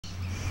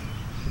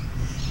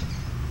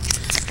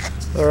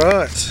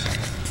Alright,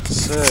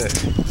 so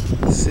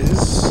this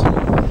is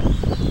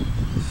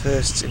the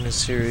first in a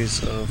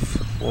series of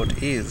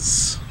what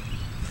is,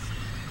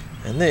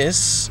 and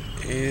this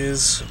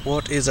is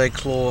what is a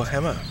claw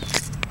hammer,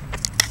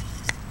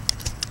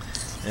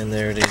 and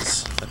there it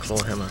is, a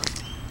claw hammer.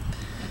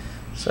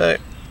 So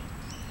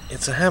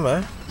it's a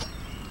hammer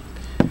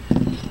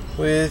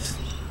with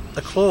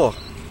a claw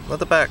at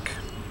the back.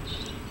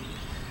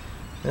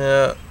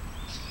 Now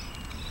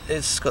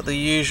it's got the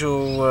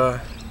usual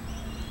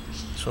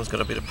this one's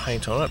got a bit of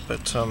paint on it,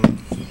 but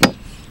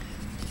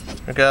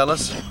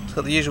regardless, it's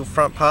got the usual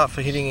front part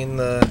for hitting in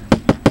the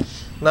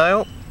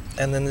nail,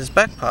 and then this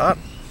back part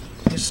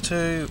is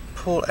to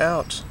pull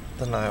out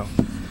the nail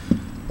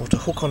or to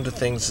hook onto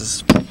things.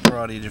 There's a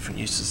variety of different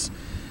uses.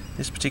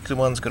 This particular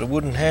one's got a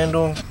wooden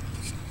handle,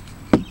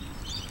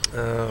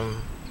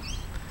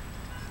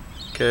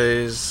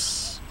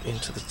 goes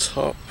into the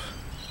top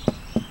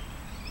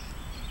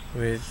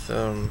with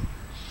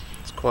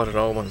it's quite an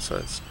old one, so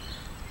it's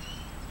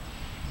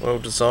well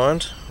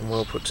designed and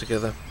well put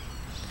together.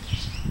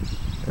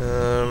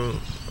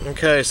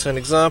 Okay, so an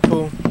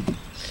example,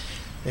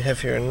 we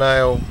have here a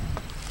nail.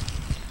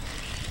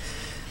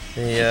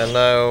 The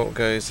nail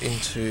goes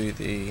into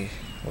the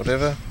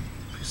whatever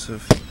piece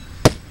of,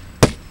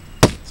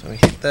 so we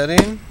hit that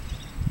in,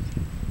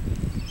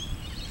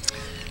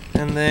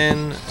 and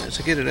then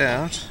to get it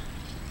out,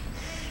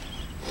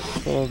 the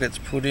ball gets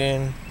put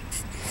in,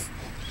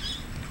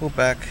 pull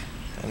back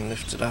and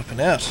lift it up and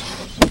out.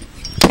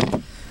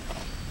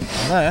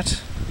 And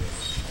that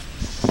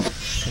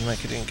can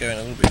make it go in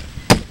a little bit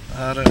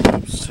harder.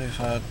 Oops, too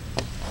hard.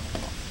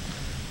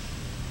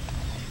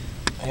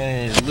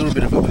 And a little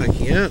bit of a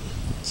poking out,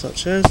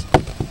 such as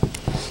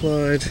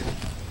slide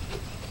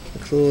the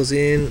claws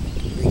in.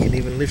 You can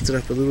even lift it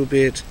up a little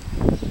bit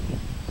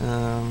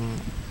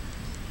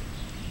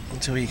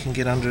until you can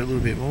get under it a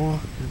little bit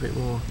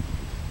more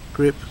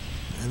grip,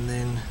 and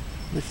then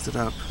lift it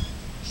up.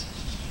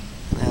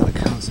 And out it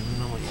comes, and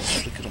normally you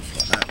just flick it off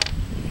like that.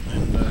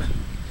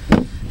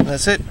 And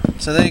that's it.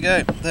 So there you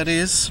go. That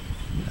is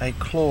a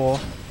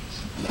clawed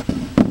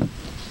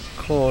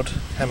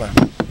hammer.